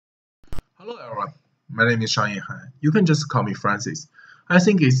Hello everyone, my name is Shangye. You can just call me Francis. I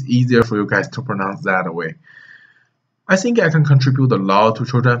think it's easier for you guys to pronounce that way. I think I can contribute a lot to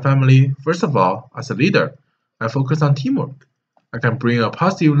children and family. First of all, as a leader, I focus on teamwork. I can bring a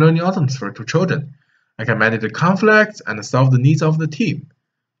positive learning atmosphere to children. I can manage the conflicts and solve the needs of the team.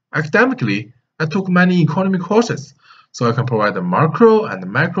 Academically, I took many economy courses, so I can provide the macro and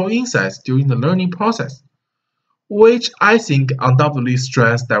micro insights during the learning process, which I think undoubtedly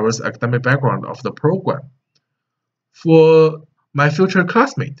strengthens diverse academic background of the program. For my future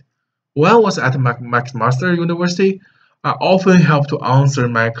classmate, when I was at McMaster University, I often helped to answer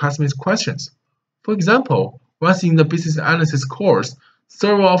my classmates' questions. For example, once in the business analysis course,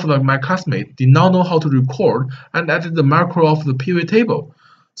 several of my classmates did not know how to record and edit the macro of the pivot table.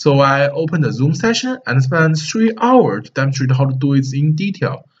 So I opened a Zoom session and spent 3 hours to demonstrate how to do it in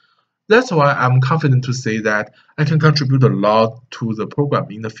detail. That's why I'm confident to say that I can contribute a lot to the program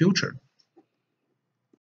in the future.